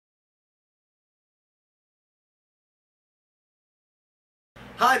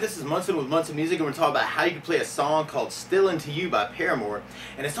Hi, this is Munson with Munson Music, and we're going to talk about how you can play a song called Still Into You by Paramore.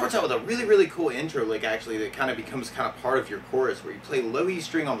 And it starts out with a really cool intro lick, actually, that kind of becomes kind of part of your chorus, where you play low E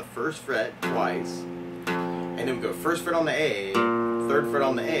string on the first fret twice, and then we go first fret on the A, third fret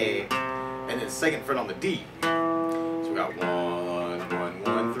on the A, and then second fret on the D. So we got 1, 1,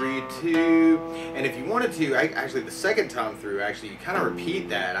 1, 3, 2. And if you wanted to, actually the second time through, actually you kind of repeat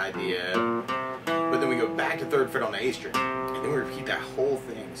that idea, but then we go back to third fret on the A string. And then we repeat that whole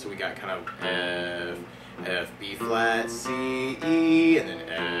thing. So we got kind of F, F, B flat, C, E, and then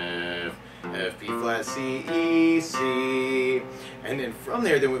F, F, B flat, C, E, C. And then from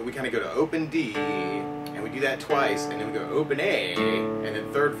there, then we kind of go to open D, and we do that twice, and then we go open A, and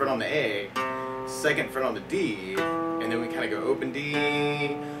then third fret on the A, second fret on the D, and then we kind of go open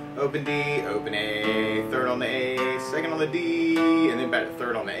D, open D, open A, third on the A, second on the D, and then back to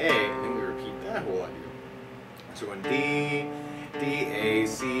third on the A, and then we repeat that whole idea. So we're D, D, A,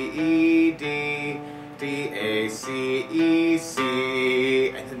 C, E, D, D, A, C, E, C,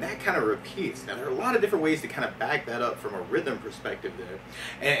 and then that kind of repeats. Now there are a lot of different ways to kind of back that up from a rhythm perspective there.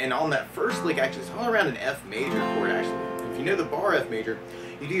 And on that first lick, actually, it's all around an F major chord, actually. If you know the bar F major,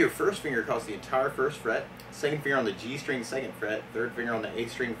 you do your first finger across the entire first fret, second finger on the G string, second fret, third finger on the A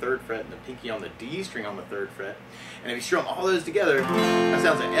string, third fret, and the pinky on the D string on the third fret. And if you strum all those together, that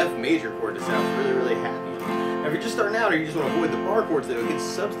sounds an F major chord that sounds really happy. Now if you're just starting out or you just want to avoid the bar chords, though, a good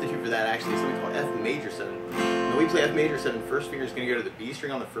substitute for that actually is something called F major 7. When we play F major 7, first finger is going to go to the B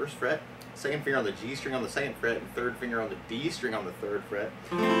string on the first fret, second finger on the G string on the second fret, and third finger on the D string on the third fret.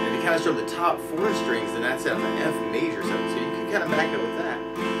 And if you kind of strum the top 4 strings, then that sounds an F major 7, so you can kind of back up with that.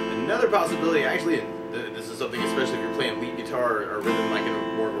 Another possibility, actually, and this is something especially if you're playing lead guitar or rhythm like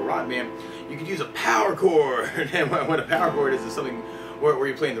in more of a rock band, you could use a power chord. And what a power chord is something where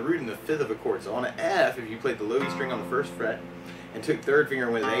you're playing the root and the fifth of a chord. So on an F, if you played the low E string on the first fret and took third finger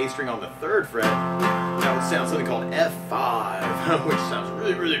and went to the A string on the third fret, that would sound something called F5, which sounds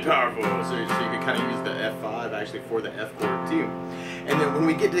really powerful. So you can kind of use the F5 actually for the F chord too. And then when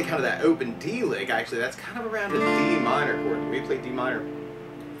we get to kind of that open D lick, actually that's kind of around a D minor chord. When we play D minor,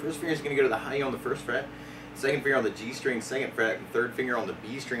 first finger is going to go to the high E on the first fret, second finger on the G string, second fret, and third finger on the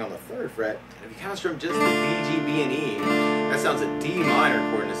B string on the third fret. And if you kind of strum just the D, G, B, and E, that sounds a D minor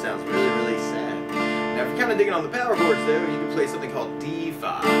chord, and it sounds really sad. Now, if you're kind of digging on the power chords, though, you can play something called D5.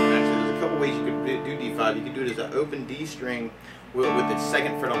 Actually, there's a couple ways you could do D5. You can do it as an open D string with the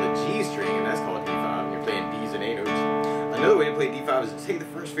second fret on the G string, and that's called D5. And you're playing D's and A notes. Another way to play D5 is to take the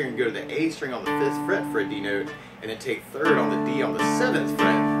first finger and go to the A string on the 5th fret for a D note, and then take third on the D on the 7th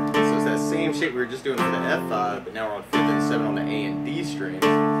fret. So it's that same shape we were just doing for the F5, but now we're on 5th and 7th on the A and D strings.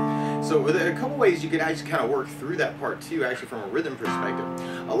 So with a couple ways you could actually kind of work through that part too, actually from a rhythm perspective.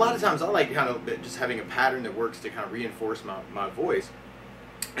 A lot of times I like kind of just having a pattern that works to kind of reinforce my voice.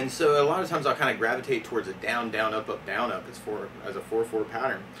 And so a lot of times I'll kind of gravitate towards a down, down, up, up, down, up as a 4/4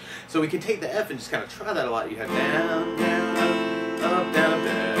 pattern. So we can take the F and just kind of try that a lot. You have down, down, up, down, up,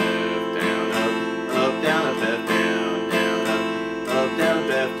 F, down, up, down, up, F, down, up, down,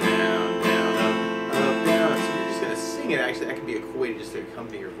 up, F, down, up, down. So you're just going to sing it. Actually, that could be a cool way to just to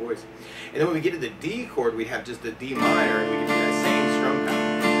accompany your voice. And then when we get to the D chord, we'd have just the D minor, and we can do that same strum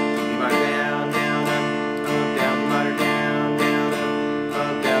pattern. D minor down, down, up, down, D minor down, down,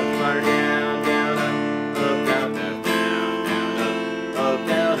 up, down, D minor down, down, up, down, F, down, up,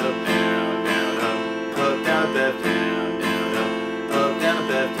 down, up, down, down, up, down, F, down, up, down,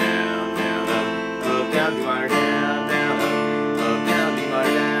 F, down, up, down, D minor down, down, up, down, D minor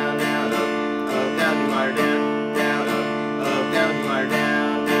down, down, up, down, D minor down, down, up, down, D minor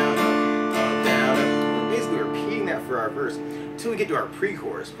down, down, up, down, up. We're basically repeating that for our verse until we get to our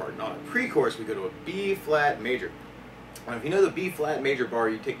pre-chorus part. And on a pre-chorus, we go to a B flat major. Now, if you know the B flat major bar,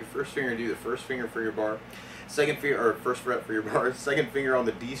 you take your first finger and do the first finger for your bar, second finger or first fret for your bar, second finger on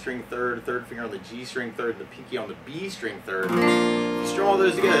the D string third, third finger on the G string third, and the pinky on the B string third. If you strum all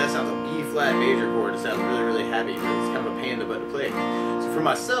those together, that sounds a B flat major chord. It sounds really happy, but it's kind of a pain in the butt to play. So for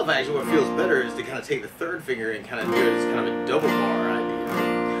myself, actually, what feels better is to kind of take the third finger and kind of do it as kind of a double bar idea.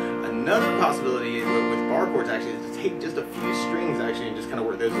 Another possibility with bar chords actually is to take just a few strings actually and just kind of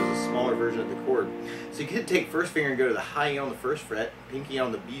work those as a smaller version of the chord. So you could take first finger and go to the high E on the first fret, pinky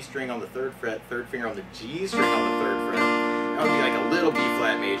on the B string on the third fret, third finger on the G string on the third fret. That would be like a little B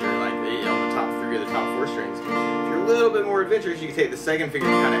flat major, like on the top 3 or the top 4 strings. If you're a little bit more adventurous, you can take the second finger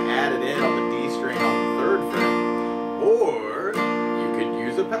and kind of add it in on the D string on the third fret. Or you could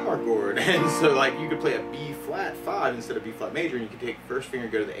use a power chord. And so like you could play a B flat 5 instead of B flat major, and you could take first finger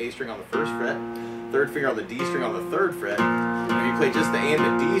and go to the A string on the first fret, third finger on the D string on the third fret. And if you play just the A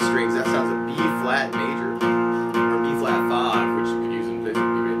and the D strings, that sounds a B flat major, or B flat 5, which you could use in place of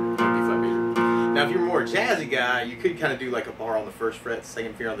B you could kind of do like a bar on the first fret,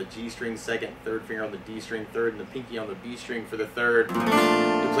 second finger on the G string, second, third finger on the D string, third, and the pinky on the B string for the third.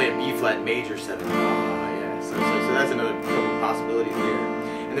 To play a B flat major 7. Yeah. So that's another couple possibilities there.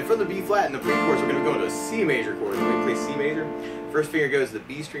 And then from the B flat in the pre-chorus, we're going to go into a C major chord. We're going to play C major. First finger goes to the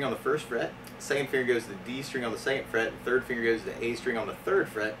B string on the first fret. Second finger goes to the D string on the second fret. Third finger goes to the A string on the third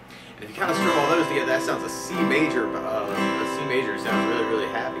fret. And if you kind of strum all those together, that sounds a C major. A C major sounds really, really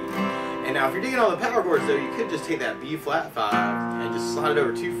happy. And now if you're digging all the power chords though, you could just take that B flat 5 and just slide it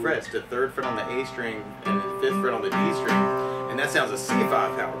over 2 frets to 3rd fret on the A string and then 5th fret on the D string. And that sounds a C5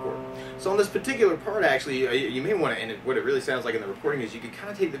 power chord. So on this particular part, actually, you may want to, and what it really sounds like in the recording is you could kind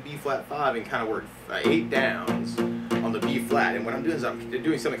of take the B flat 5 and kind of work 8 downs on the B flat. And what I'm doing is I'm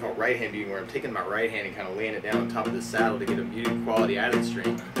doing something called right hand muting, where I'm taking my right hand and kind of laying it down on top of the saddle to get a muted quality out of the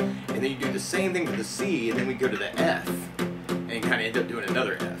string. And then you do the same thing with the C, and then we go to the F, and you kind of end up doing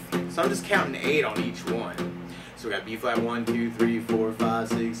another F. So I'm just counting 8 on each one. So we got B flat 1, 2, 3, 4, 5,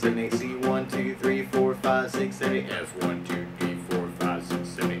 6, 7, 8, C 1, 2, 3, 4, 5, 6, 7, 8, F 1, 2, 3, 4, 5, 6,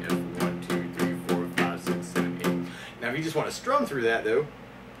 7, 8, F 1, 2, 3, 4, 5, 6, 7, 8. Now if you just want to strum through that though, you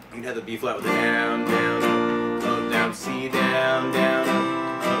can have the B flat with a down, down, up, down, C, down, down,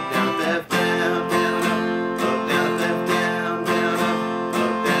 up, down, F, down, down, up, down, F, down,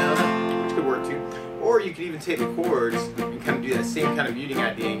 down, up, which could work too. Or you could even take the chords and kind of do that same kind of muting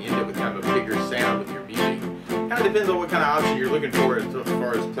idea and end up with kind of a bigger sound with your muting. Kind of depends on what kind of option you're looking for as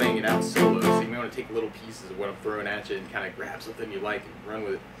far as playing it out solo. So you may want to take little pieces of what I'm throwing at you and kind of grab something you like and run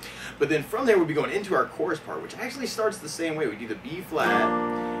with it. But then from there we'll be going into our chorus part, which actually starts the same way. We do the B flat,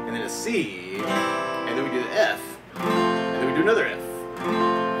 and then a C, and then we do the F, and then we do another F,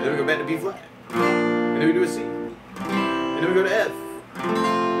 and then we go back to B flat, and then we do a C, and then we go to F, and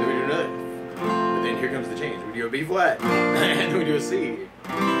then we do another F. And then here comes the change. We do a B flat, and then we do a C,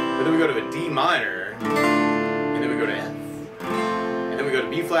 and then we go to a D minor, and then we go to F, and then we go to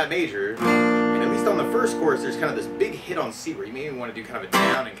B flat major. And at least on the first chorus, there's kind of this big hit on C where you may even want to do kind of a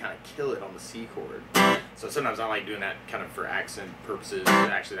down and kind of kill it on the C chord. So sometimes I like doing that kind of for accent purposes.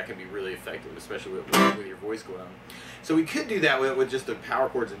 Actually, that can be really effective, especially with your voice going on. So we could do that with just the power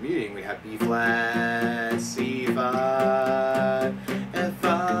chords and muting. We have B flat, C5,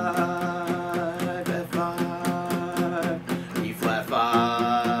 F5, F5, B flat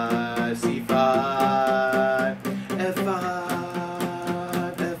 5, C5,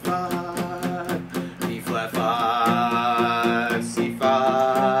 F5, F5, B flat 5,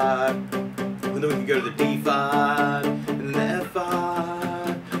 C5. And then we can go to the D5, and then the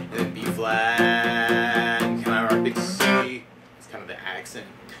F5, and then B flat, and kind of our big C. It's kind of the accent.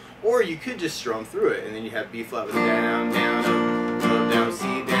 Or you could just strum through it, and then you have B flat with down, down, up, down, C,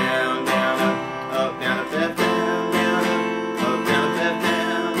 down, up, down, up, F, down, up, down, F,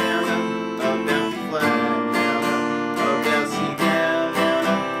 down, up, down, B flat, up, down, C, down,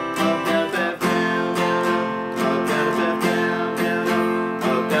 up, down, F, down, up, down, F, down,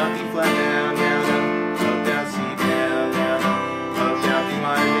 up, down, B flat, down, up, down, C, down, up, down, B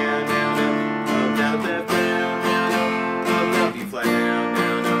minor, down, up, down, F, down, up, down, B flat,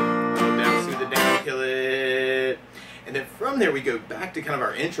 down, up, down, C with the down, kill it. And then from there we go back to kind of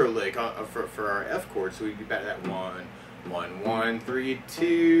our intro lick for our F chord. So we do back to that 1, 1, 1, 3,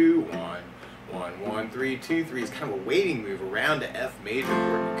 2, 1, 1, 1, 3, 2, 3. It's kind of a waiting move around to F major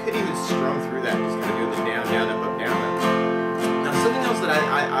chord. You could even strum through that, just kind of doing the down, down, up, down, up. Now something else that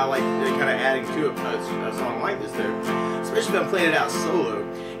I like kind of adding to a song like this though, especially if I'm playing it out solo,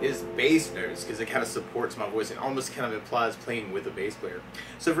 is bass notes, because it kind of supports my voice and almost kind of implies playing with a bass player.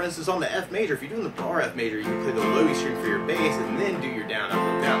 So for instance, on the F major, if you're doing the bar F major, you can play the low E string for your bass and then do your down, up,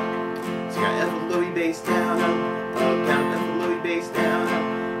 down. So you got F with low E bass, down, down, F with low E bass, down,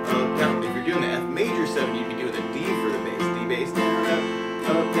 down. If you're doing the F major 7, you'd be doing the D for the bass, D bass, down,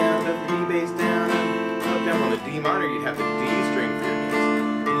 down, F D bass, down, down. On the D minor, you'd have the D string for your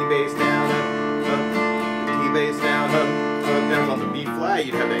bass, D bass, down, D bass, down, down. On the B flat,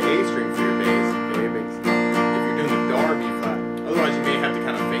 you'd have the A string for your bass, A bass. If you're doing the dar B flat, otherwise you may have to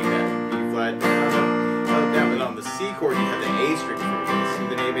kind of fake that B flat, down, down. And on the C chord, you have the A string for your bass, C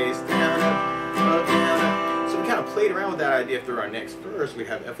then A bass, down, down. So we kind of played around with that idea through our next verse. We'd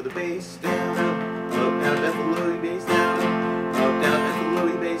have F with the bass, down, down, F with low E bass, down, down, F with low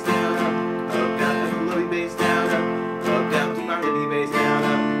E bass, down, down, F with low E bass, down, down, D minor the D bass, down,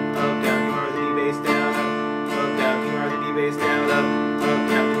 down, D minor the D bass, down, down, D minor the D bass, down, down,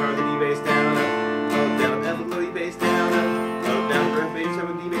 D minor the D bass, down, down, F with low E bass, down, down, F bass,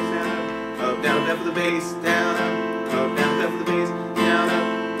 7 D bass, down, F with the bass, down, down, F with the bass, down,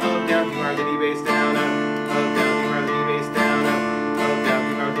 down, D minor the D bass, down, down, D minor the D bass, down, down, D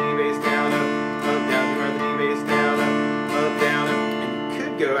minor the D bass, down, down, D minor the D bass, down.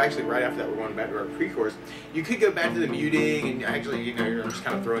 actually right after that we're going back to our pre-chorus. You could go back to the muting and actually, you know, you're just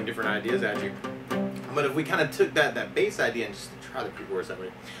kind of throwing different ideas at you. But if we kind of took that bass idea and just try the pre-chorus that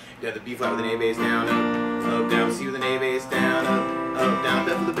way, you have the B flat with an A bass, down, up, down, C with an A bass, down, up, down,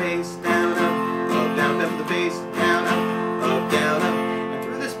 F with the bass, down, up, down, F with the bass, down, up, down, up. And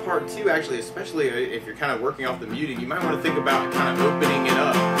through this part too, actually, especially if you're kind of working off the muting, you might want to think about kind of opening it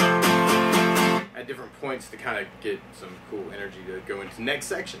up at different points to kind of get some cool energy to go into next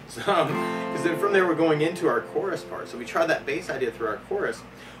sections. Because then from there we're going into our chorus part. So we try that bass idea through our chorus.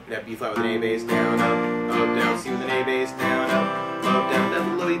 We'd have B flat with an A bass, down, up, down, C with an A bass, down, down, F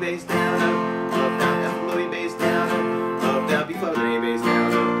with a low E bass, down, down, F with a low E bass, down, down, B flat with an A bass,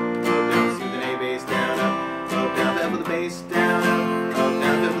 down, down, C with an A bass, down, down, F with a bass, down,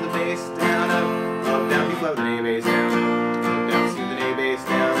 down, F with a bass, down, down, B flat with an A bass, down, down, C with an A bass,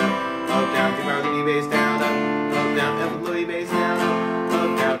 down, down, D minor with an E bass, down, down, F with a low E bass, down,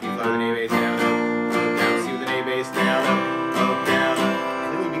 down, B flat with an A bass, down, down, C with an A bass, down, down,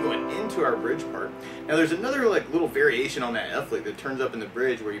 and then we'd be going into our bridge part. Now there's another like little variation on that F lick that turns up in the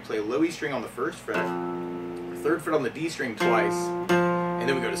bridge where you play low E string on the first fret, third fret on the D string twice, and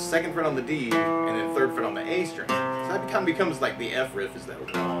then we go to second fret on the D, and then third fret on the A string. So that kind of becomes like the F riff, is that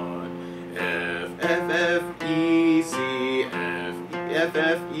one, F, F, F, E, C, F, F,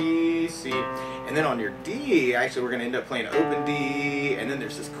 F, E, C. And then on your D, actually we're going to end up playing open D, and then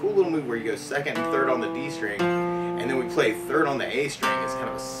there's this cool little move where you go second and third on the D string, and then we play third on the A string. It's kind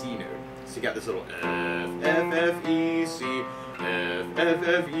of a C note. So you got this little F, F, F, E, C, F, F,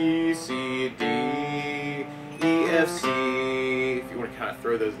 F, E, C, D, E, F, C, if you want to kind of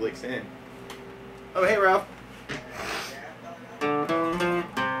throw those licks in. Oh, hey, Ralph.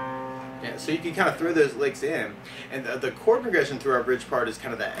 Yeah, so you can kind of throw those licks in. And the chord progression through our bridge part is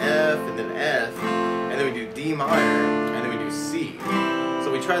kind of the F, and then F, and then we do D minor, and then we do C.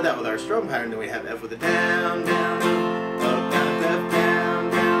 So we tried that with our strum pattern, then we have F with a down, down, up, down, F, down,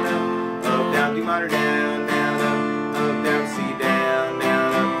 down, up, down, D minor, down, down, up, down, C, down,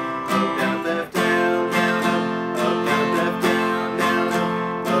 down, up, down, F, down, down, up, down, F, down, down,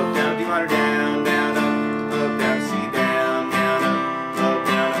 up, down, D minor, down, down, up, down, C, down, down, up,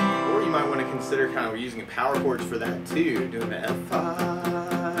 down. Or you might want to consider kind of using power chords for that too, doing the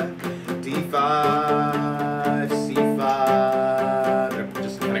F5, D5, C5,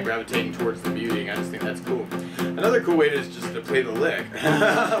 just kind of gravitating towards the muting. I just think that's cool. Another cool way is just to play the lick,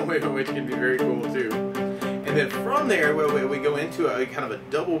 which can be very cool too. And then from there, we go into a kind of a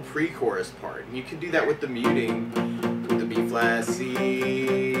double pre-chorus part. And you can do that with the muting, with the B flat, C,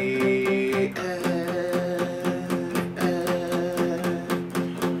 F, F.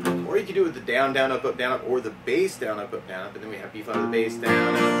 Or you can do it with the down, down, up, or the bass down, up, and then we have B flat with the bass,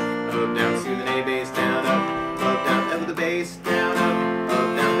 down, down, C with an A bass, down, down, F with the bass, down,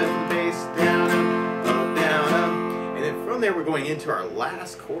 down, F with the bass, down, down. And then from there we're going into our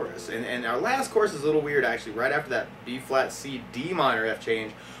last chorus. And our last chorus is a little weird actually. Right after that B flat, C, D minor F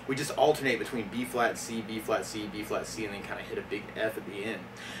change, we just alternate between B flat, C, B flat, C, B flat, C, and then kind of hit a big F at the end.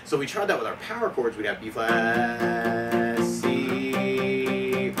 So we tried that with our power chords. We'd have B flat,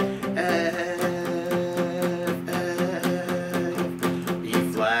 C, F, B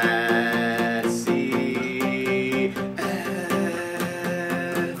flat, C,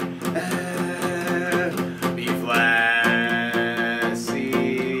 F, B flat, C,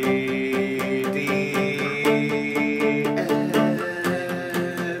 D, F,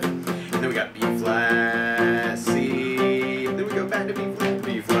 and then we got B flat, C, then we go back to B flat,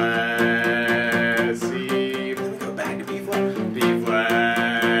 B flat, C, then we go back to B flat, B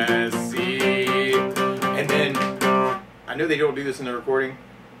flat, C, and then I know they don't do this in the recording,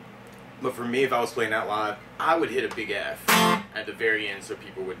 but for me, if I was playing that live, I would hit a big F at the very end so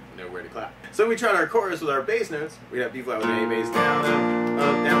people would know where to clap. So we tried our chorus with our bass notes. We'd have B flat with an A bass, down,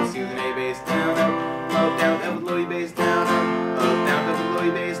 down, C with an A bass, down, down, F with low E bass, down, down, F with low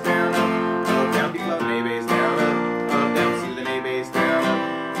E bass, down, down, B flat with an A bass, down, down, C with an A bass, down,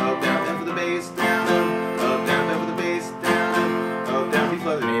 down, F with a bass, down, down, F with a bass, down, down, B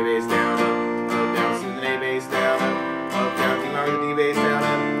flat with an A bass, down, down, C with an A bass, down, down, D minor with an E bass, down,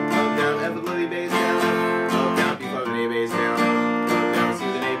 down, F with low E bass, down, down, B flat with an A bass, down, down, C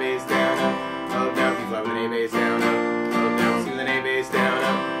with an A bass, down, down, B flat with an A bass, down, down, C with an A bass, down,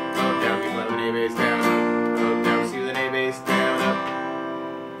 down, B flat with an A bass, down, down, C with an A bass, down,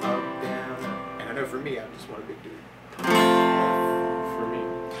 down. And I know for me, I just want a big dude. For me.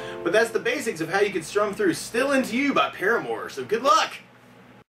 But that's the basics of how you can strum through Still Into You by Paramore. So good luck!